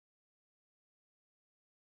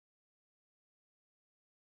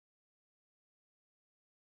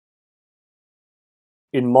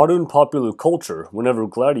In modern popular culture, whenever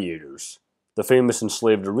gladiators, the famous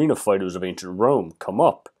enslaved arena fighters of ancient Rome, come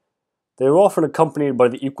up, they are often accompanied by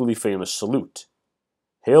the equally famous salute.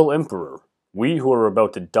 Hail Emperor, we who are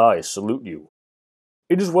about to die salute you.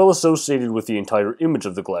 It is well associated with the entire image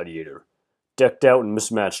of the gladiator, decked out in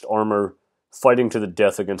mismatched armor, fighting to the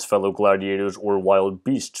death against fellow gladiators or wild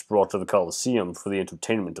beasts brought to the Colosseum for the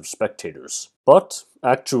entertainment of spectators. But,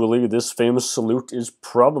 actually, this famous salute is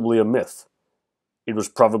probably a myth. It was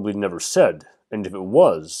probably never said, and if it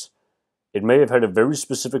was, it may have had a very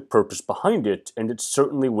specific purpose behind it, and it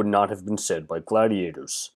certainly would not have been said by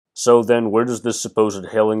gladiators. So then, where does this supposed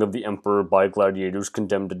hailing of the emperor by gladiators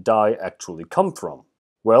condemned to die actually come from?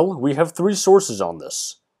 Well, we have three sources on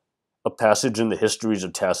this. A passage in the histories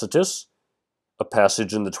of Tacitus, a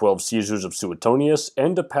passage in the 12 Caesars of Suetonius,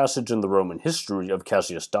 and a passage in the Roman history of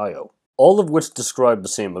Cassius Dio, all of which describe the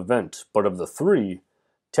same event, but of the three,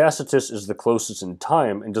 Tacitus is the closest in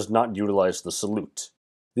time and does not utilize the salute.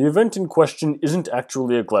 The event in question isn't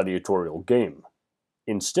actually a gladiatorial game.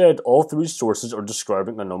 Instead, all three sources are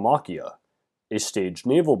describing a nomachia, a staged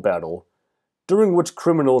naval battle, during which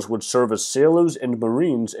criminals would serve as sailors and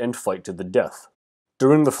marines and fight to the death.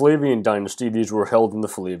 During the Flavian dynasty, these were held in the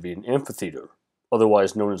Flavian Amphitheater,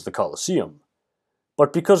 otherwise known as the Colosseum.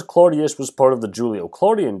 But because Claudius was part of the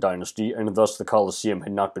Julio-Claudian dynasty and thus the Colosseum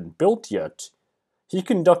had not been built yet, he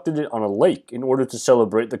conducted it on a lake in order to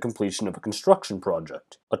celebrate the completion of a construction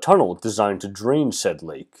project, a tunnel designed to drain said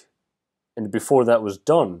lake. And before that was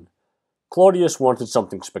done, Claudius wanted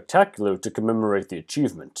something spectacular to commemorate the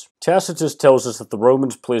achievement. Tacitus tells us that the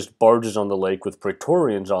Romans placed barges on the lake with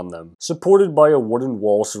praetorians on them, supported by a wooden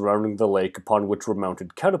wall surrounding the lake upon which were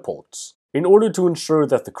mounted catapults, in order to ensure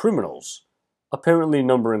that the criminals, apparently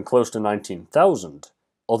numbering close to 19,000,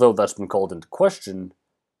 although that's been called into question,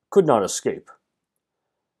 could not escape.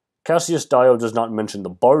 Cassius Dio does not mention the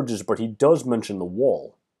barges, but he does mention the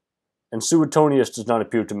wall, and Suetonius does not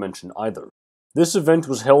appear to mention either. This event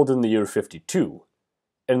was held in the year 52,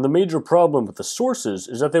 and the major problem with the sources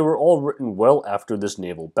is that they were all written well after this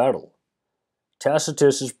naval battle.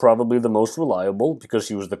 Tacitus is probably the most reliable because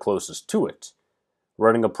he was the closest to it,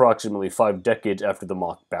 writing approximately 5 decades after the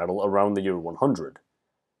mock battle around the year 100.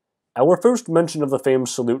 Our first mention of the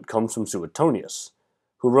famous salute comes from Suetonius,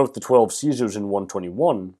 who wrote the 12 Caesars in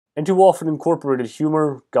 121, and who often incorporated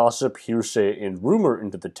humor, gossip, hearsay, and rumor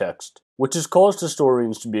into the text, which has caused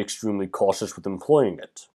historians to be extremely cautious with employing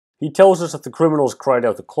it. He tells us that the criminals cried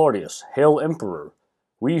out to Claudius, "Hail Emperor!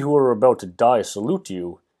 We who are about to die salute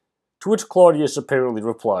you," to which Claudius apparently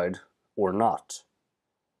replied, "Or not."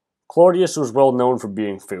 Claudius was well known for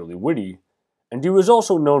being fairly witty, and he was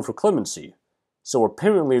also known for clemency, so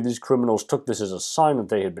apparently these criminals took this as a sign that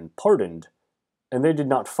they had been pardoned, and they did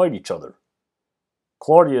not fight each other.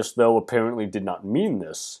 Claudius, though, apparently did not mean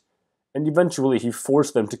this, and eventually he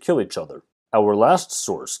forced them to kill each other. Our last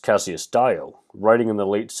source, Cassius Dio, writing in the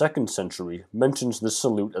late 2nd century, mentions this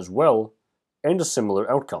salute as well, and a similar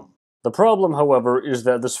outcome. The problem, however, is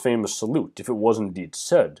that this famous salute, if it was indeed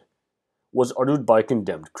said, was uttered by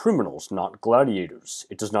condemned criminals, not gladiators.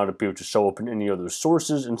 It does not appear to show up in any other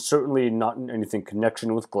sources, and certainly not in anything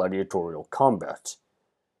connection with gladiatorial combat.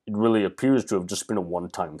 It really appears to have just been a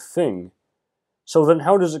one-time thing. So then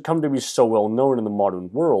how does it come to be so well known in the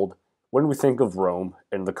modern world when we think of Rome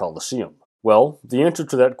and the Colosseum? Well, the answer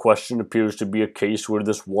to that question appears to be a case where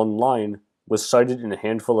this one line was cited in a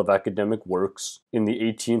handful of academic works in the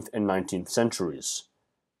 18th and 19th centuries,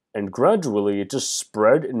 and gradually it just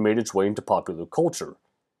spread and made its way into popular culture.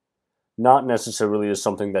 Not necessarily as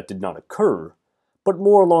something that did not occur, but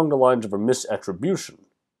more along the lines of a misattribution,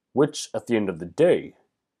 which, at the end of the day,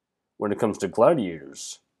 when it comes to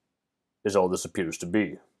gladiators, is all this appears to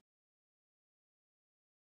be.